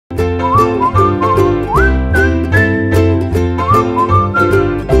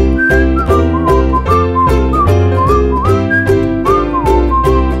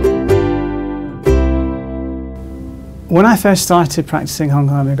When I first started practicing Hong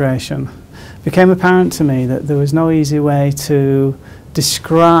Kong immigration, it became apparent to me that there was no easy way to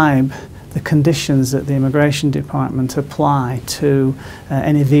describe the conditions that the immigration department apply to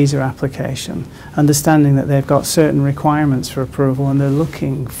any visa application, understanding that they've got certain requirements for approval and they're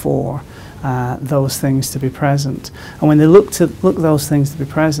looking for those things to be present. And when they look those things to be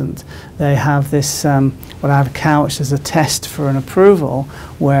present, they have this what I've couched as a test for an approval,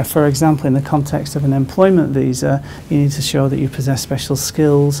 where, for example, in the context of an employment visa, you need to show that you possess special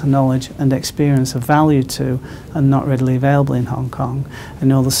skills, knowledge and experience of value to and not readily available in Hong Kong.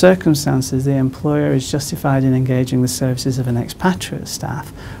 In all the circumstances, the employer is justified in engaging the services of an expatriate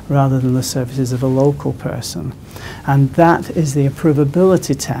staff rather than the services of a local person. And that is the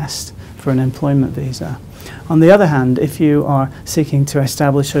approvability test for an employment visa. On the other hand, if you are seeking to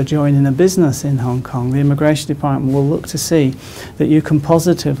establish or join in a business in Hong Kong, the immigration department will look to see that you can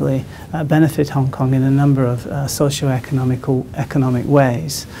positively benefit Hong Kong in a number of socio-economic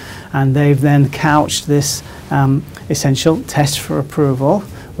ways. And they've then couched this essential test for approval,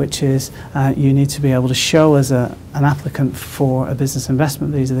 which is you need to be able to show as an applicant for a business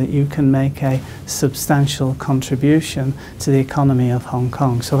investment visa that you can make a substantial contribution to the economy of Hong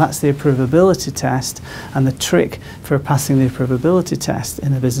Kong. So that's the approvability test, and the trick for passing the approvability test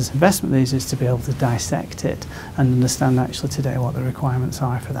in a business investment visa is to be able to dissect it and understand actually today what the requirements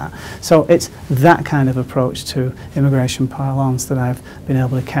are for that. So it's that kind of approach to immigration parlance that I've been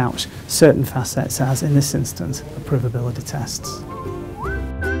able to couch certain facets as, in this instance, approvability tests.